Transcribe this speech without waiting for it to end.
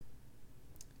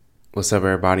What's up,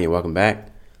 everybody, and welcome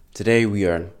back. Today we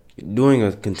are doing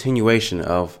a continuation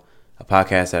of a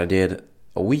podcast that I did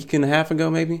a week and a half ago,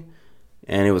 maybe,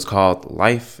 and it was called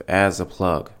Life as a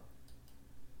Plug.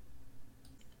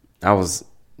 That was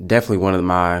definitely one of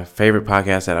my favorite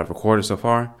podcasts that I've recorded so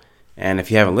far, and if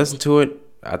you haven't listened to it,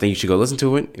 I think you should go listen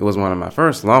to it. It was one of my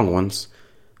first long ones,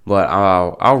 but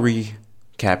I'll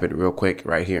recap it real quick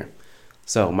right here.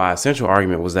 So my essential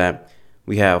argument was that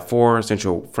we have 4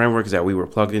 essential frameworks that we were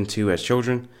plugged into as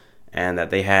children and that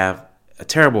they have a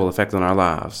terrible effect on our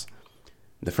lives.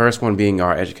 The first one being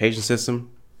our education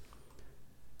system.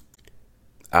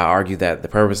 I argue that the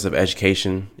purpose of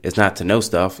education is not to know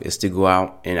stuff, it's to go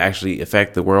out and actually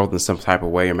affect the world in some type of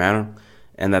way or manner,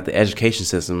 and that the education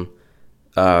system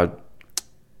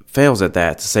fails at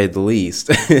that, to say the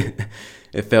least.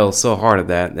 It fails so hard at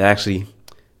that. It actually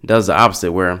does the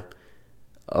opposite, where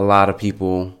a lot of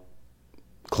people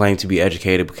claim to be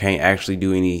educated but can't actually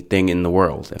do anything in the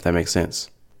world, if that makes sense.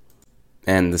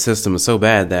 And the system is so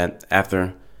bad that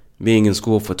after being in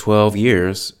school for 12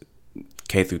 years,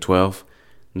 K through 12,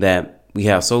 that we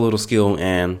have so little skill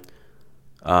and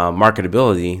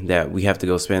marketability that we have to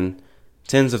go spend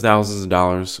tens of thousands of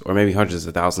dollars or maybe hundreds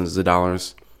of thousands of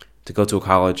dollars to go to a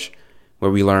college where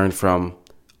we learn from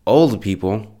older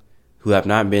people who have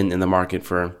not been in the market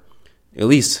for at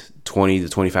least 20 to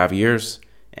 25 years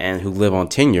and who live on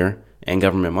tenure and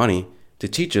government money to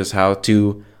teach us how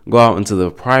to go out into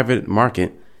the private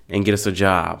market and get us a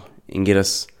job and get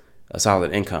us a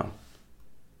solid income.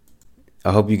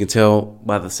 I hope you can tell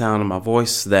by the sound of my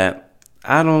voice that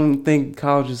I don't think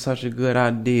college is such a good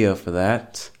idea for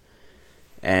that.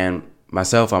 And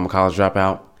myself, I'm a college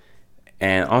dropout.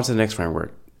 And on to the next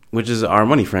framework, which is our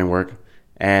money framework.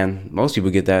 And most people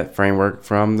get that framework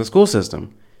from the school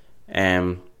system.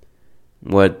 And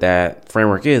what that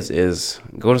framework is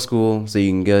go to school so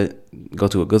you can go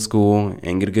to a good school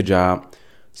and get a good job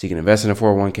so you can invest in a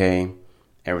 401k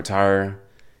and retire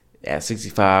at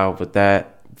 65 with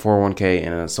that 401k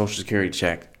and a Social Security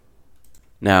check.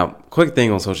 Now, quick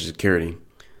thing on Social Security.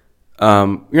 You're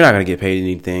not going to get paid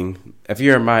anything. If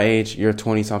you're my age, you're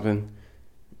 20 something,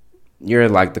 you're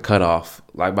like the cutoff.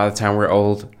 Like by the time we're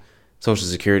old, Social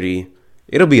Security,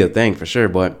 it'll be a thing for sure,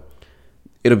 but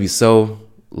it'll be so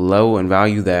low in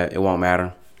value that it won't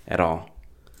matter at all.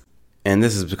 And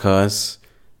this is because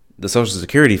the Social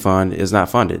Security Fund is not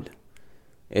funded.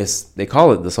 They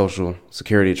call it the Social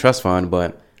Security Trust Fund,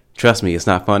 but trust me, it's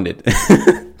not funded.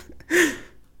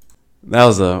 That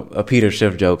was a Peter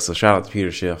Schiff joke, so shout out to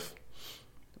Peter Schiff.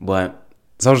 But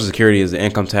Social Security is the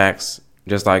income tax,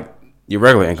 just like your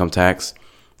regular income tax,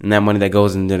 and that money that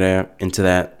goes into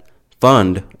that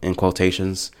fund, in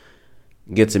quotations,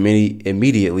 gets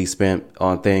immediately spent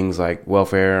on things like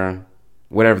welfare,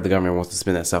 whatever the government wants to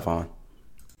spend that stuff on.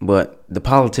 But the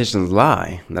politicians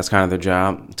lie. That's kind of their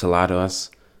job, to lie to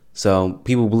us. So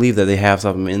people believe that they have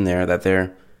something in there, that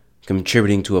they're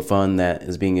contributing to a fund that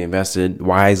is being invested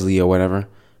wisely or whatever.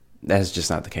 That's just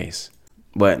not the case.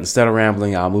 But instead of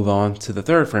rambling, I'll move on to the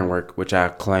third framework, which I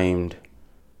claimed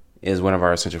is one of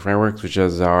our essential frameworks, which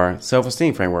is our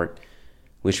self-esteem framework,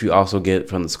 which we also get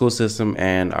from the school system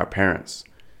and our parents.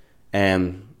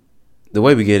 And the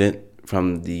way we get it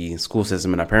from the school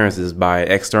system and our parents is by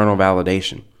external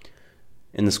validation.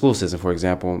 In the school system, for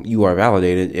example, you are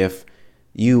validated if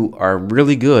you are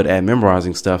really good at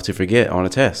memorizing stuff to forget on a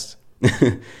test.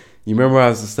 You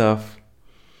memorize the stuff,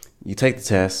 you take the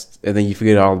test, and then you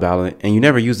forget all about it, and you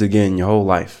never use it again in your whole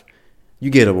life.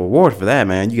 You get a reward for that,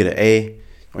 man. You get an A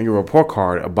on your report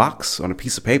card, a box on a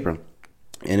piece of paper,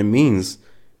 and it means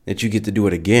that you get to do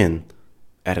it again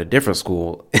at a different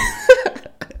school.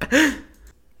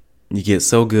 You get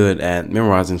so good at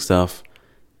memorizing stuff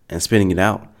and spitting it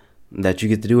out that you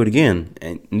get to do it again.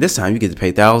 And this time you get to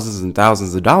pay thousands and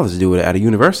thousands of dollars to do it at a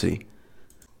university.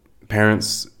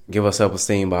 Parents give us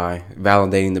self-esteem by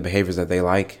validating the behaviors that they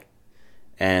like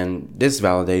and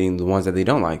disvalidating the ones that they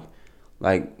don't like.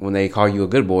 Like when they call you a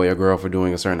good boy or girl for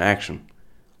doing a certain action,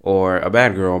 or a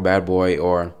bad girl, bad boy,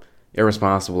 or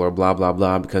irresponsible, or blah, blah,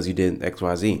 blah, because you did X,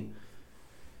 Y, Z.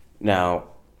 Now,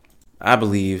 I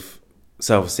believe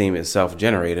self-esteem is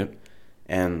self-generated,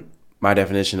 and my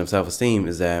definition of self-esteem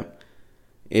is that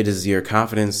it is your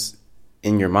confidence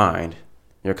in your mind,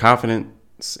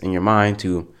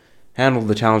 to handle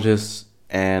the challenges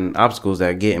and obstacles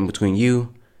that get in between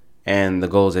you and the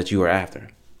goals that you are after.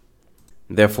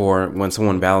 Therefore, when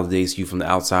someone validates you from the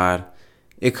outside,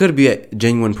 it could be a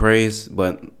genuine praise,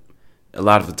 but a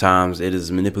lot of the times it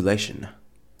is manipulation,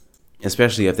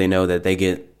 especially if they know that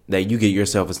you get your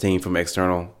self-esteem from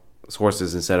external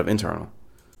sources instead of internal.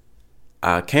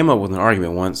 I came up with an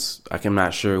argument once. I'm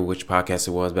not sure which podcast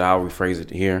it was, but I'll rephrase it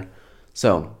here.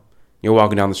 So, you're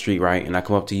walking down the street, right? And I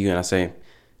come up to you and I say,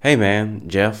 hey, man,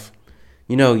 Jeff,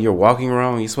 you're walking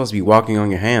wrong. You're supposed to be walking on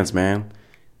your hands, man.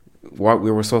 We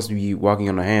were supposed to be walking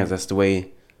on our hands. That's the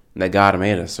way that God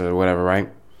made us or whatever,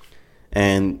 right?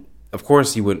 And, of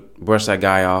course, you would brush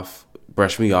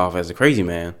me off as a crazy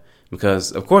man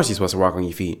because, of course, you're supposed to walk on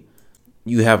your feet.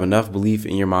 You have enough belief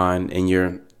in your mind and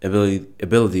your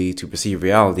ability to perceive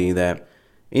reality that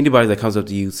anybody that comes up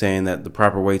to you saying that the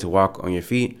proper way to walk on your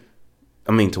feet,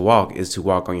 to walk is to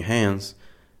walk on your hands,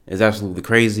 is absolutely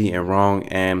crazy and wrong,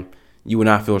 and you will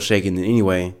not feel shaken in any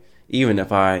way, even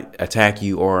if I attack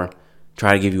you or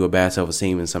try to give you a bad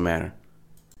self-esteem in some manner.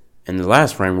 And the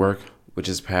last framework, which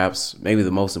is perhaps maybe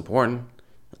the most important,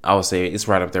 I would say it's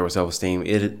right up there with self-esteem.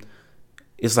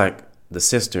 It's like the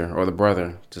sister or the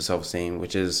brother to self-esteem,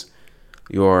 which is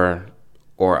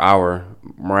our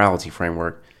morality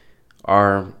framework,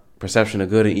 our perception of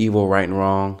good and evil, right and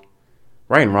wrong.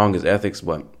 Right and wrong is ethics,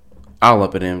 but I'll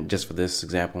lump it in just for this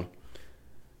example.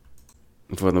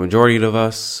 For the majority of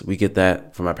us, we get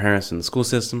that from our parents in the school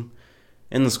system.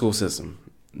 In the school system,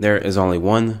 there is only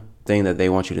one thing that they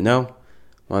want you to know,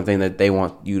 one thing that they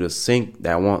want you to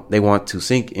they want to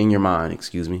sink in your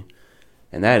mind,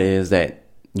 and that is that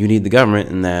you need the government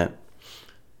and that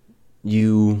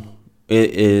it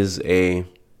is a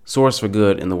source for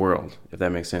good in the world, if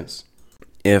that makes sense.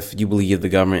 If you believe the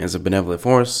government is a benevolent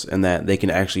force and that they can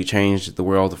actually change the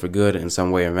world for good in some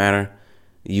way or manner,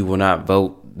 you will not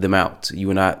vote them out. You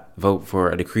will not vote for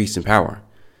a decrease in power.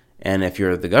 And if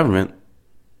you're the government,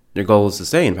 your goal is to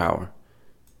stay in power.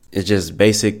 It's just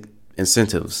basic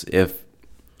incentives. If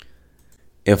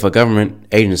a government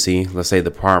agency, let's say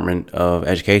the Department of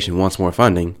Education, wants more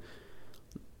funding,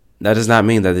 that does not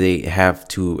mean that they have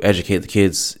to educate the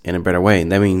kids in a better way.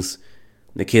 That means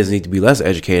the kids need to be less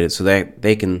educated so that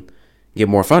they can get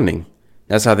more funding.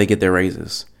 That's how they get their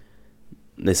raises.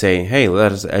 They say, hey,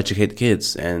 let us educate the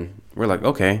kids. And we're like,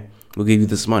 okay, we'll give you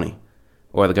this money.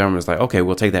 Or the government's like, okay,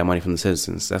 we'll take that money from the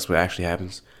citizens. That's what actually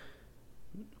happens.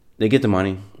 They get the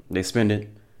money, they spend it,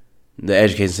 the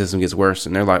education system gets worse,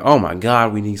 and they're like, oh my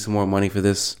God, we need some more money for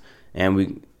this.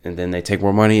 And then they take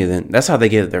more money, and then that's how they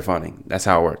get their funding. That's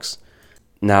how it works.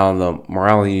 Now, the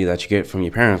morality that you get from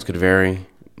your parents could vary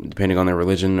depending on their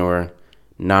religion or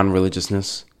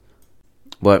non-religiousness.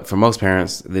 But for most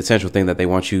parents, the essential thing that they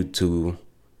want you to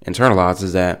internalize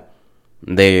is that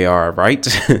they are right,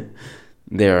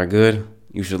 they are good,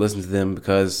 you should listen to them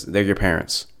because they're your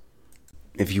parents.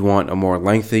 If you want a more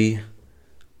lengthy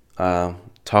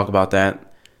talk about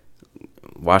that,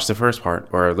 watch the first part,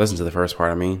 or listen to the first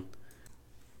part,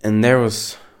 And there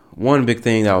was one big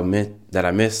thing that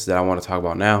I missed that I want to talk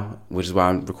about now, which is why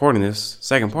I'm recording this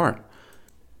second part.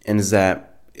 And is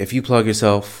that if you plug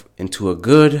yourself into a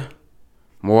good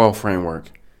moral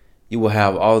framework, you will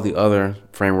have all the other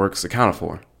frameworks accounted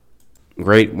for.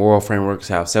 Great moral frameworks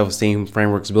have self-esteem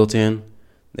frameworks built in.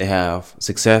 They have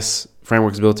success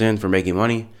frameworks built in for making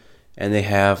money. And they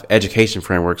have education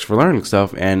frameworks for learning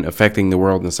stuff and affecting the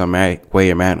world in some way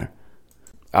or manner.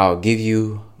 I'll give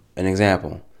you an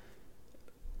example.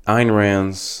 Ayn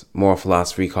Rand's moral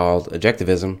philosophy called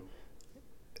objectivism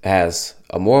has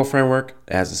a moral framework,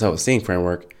 it has a self-esteem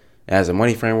framework, it has a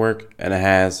money framework, and it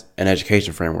has an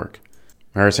education framework.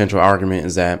 Her central argument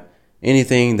is that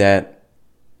anything that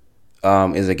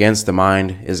is against the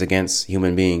mind is against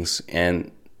human beings,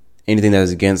 and anything that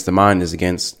is against the mind is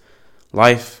against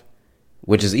life,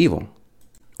 which is evil.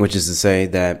 Which is to say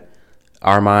that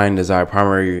our mind is our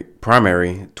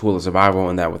primary tool of survival,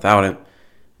 and that without it,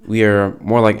 we are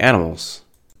more like animals.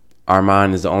 Our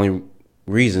mind is the only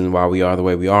reason why we are the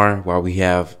way we are, why we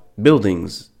have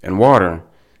buildings and water,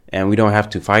 and we don't have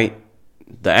to fight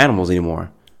the animals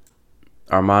anymore.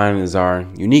 Our mind is our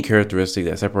unique characteristic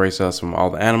that separates us from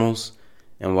all the animals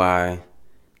and why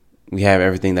we have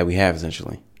everything that we have,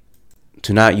 essentially.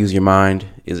 To not use your mind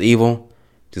is evil.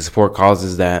 To support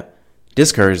causes that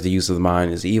discourage the use of the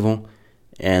mind is evil.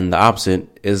 And the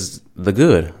opposite is the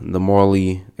good, the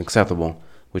morally acceptable,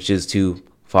 which is to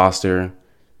foster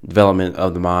development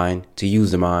of the mind, to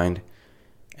use the mind,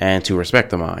 and to respect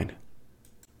the mind.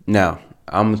 Now,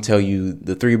 I'm going to tell you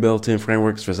the 3 built-in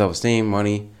frameworks for self-esteem,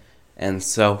 money, and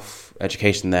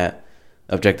self-education that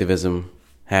objectivism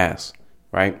has,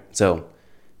 right? So,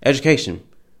 education.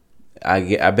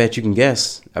 I bet you can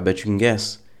guess.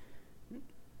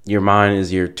 Your mind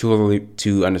is your tool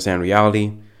to understand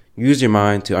reality. Use your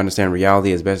mind to understand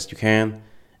reality as best you can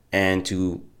and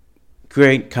to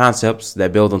create concepts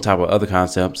that build on top of other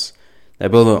concepts,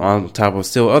 that build on top of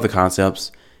still other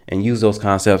concepts, and use those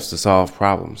concepts to solve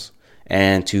problems.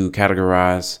 and to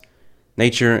categorize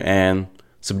nature and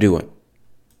subdue it.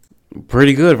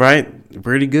 Pretty good, right?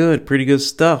 Pretty good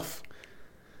stuff.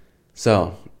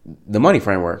 So, the money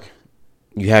framework.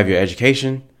 You have your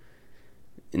education.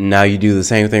 Now you do the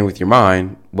same thing with your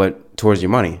mind, but towards your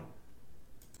money.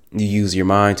 You use your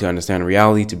mind to understand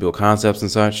reality, to build concepts and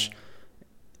such.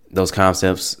 Those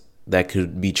concepts that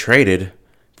could be traded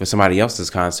for somebody else's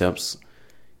concepts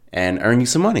and earn you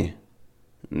some money.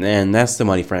 And that's the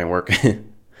money framework.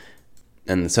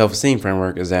 And the self-esteem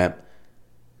framework is that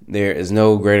there is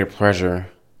no greater pleasure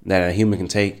that a human can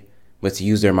take but to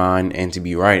use their mind and to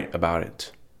be right about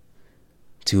it.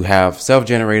 To have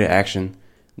self-generated action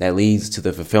that leads to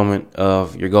the fulfillment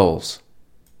of your goals.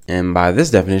 And by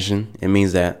this definition, it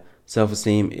means that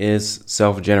self-esteem is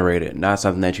self-generated, not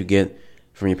something that you get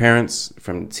from your parents,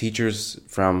 from teachers,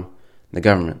 from the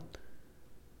government.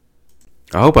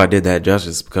 I hope I did that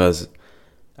justice because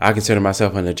I consider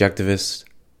myself an objectivist,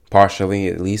 partially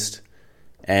at least,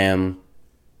 and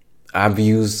I've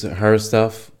used her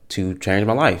stuff to change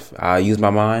my life. I use my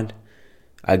mind.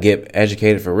 I get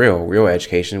educated for real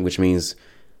education, which means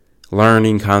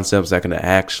learning concepts that can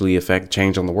actually affect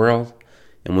change on the world.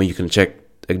 And when you can change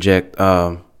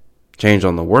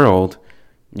on the world,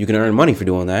 you can earn money for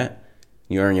doing that.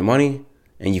 You earn your money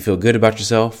and you feel good about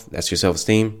yourself. That's your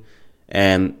self-esteem.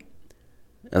 And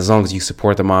as long as you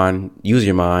support the mind, use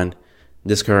your mind,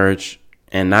 discourage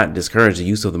and not discourage the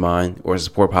use of the mind or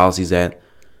support policies that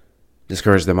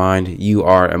discourage the mind, you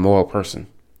are a moral person.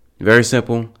 Very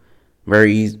simple,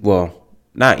 very easy. Well,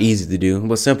 not easy to do,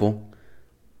 but simple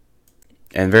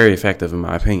and very effective in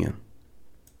my opinion.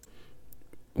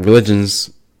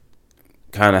 Religions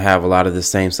kind of have a lot of the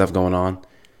same stuff going on.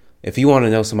 If you want to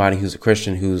know somebody who's a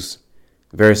Christian, who's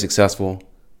very successful,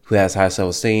 who has high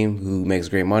self-esteem, who makes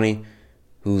great money,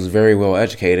 who's very well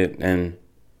educated and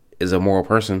is a moral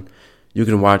person, you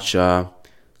can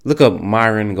look up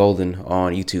Myron Golden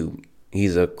on YouTube.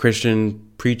 He's a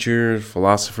Christian preacher,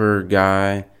 philosopher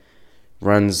guy,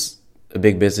 runs a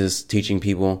big business teaching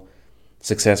people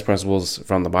success principles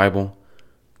from the Bible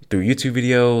through YouTube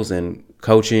videos and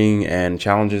coaching and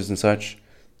challenges and such.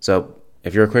 So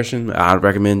if you're a Christian, I'd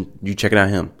recommend you checking out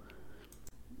him.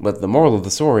 But the moral of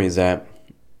the story is that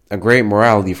a great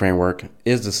morality framework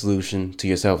is the solution to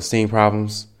your self-esteem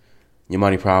problems, your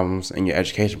money problems, and your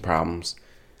education problems.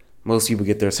 Most people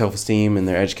get their self-esteem and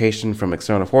their education from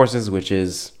external forces, which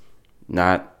is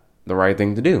not the right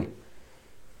thing to do.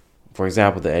 For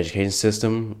example, the education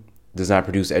system does not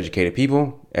produce educated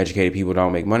people. Educated people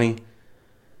don't make money.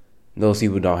 Those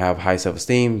people don't have high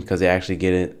self-esteem because they actually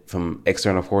get it from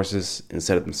external forces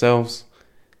instead of themselves.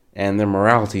 And their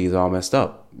morality is all messed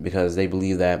up because they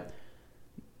believe that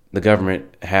the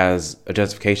government has a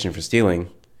justification for stealing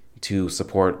to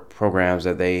support programs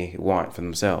that they want for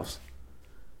themselves.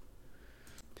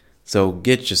 So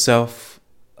get yourself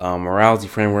a morality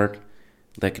framework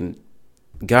that can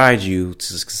guide you to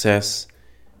success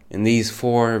in these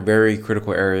four very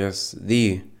critical areas,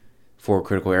 the four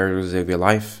critical areas of your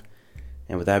life.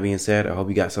 And with that being said, I hope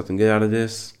you got something good out of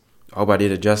this. I hope I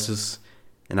did it justice,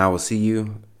 and I will see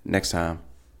you next time.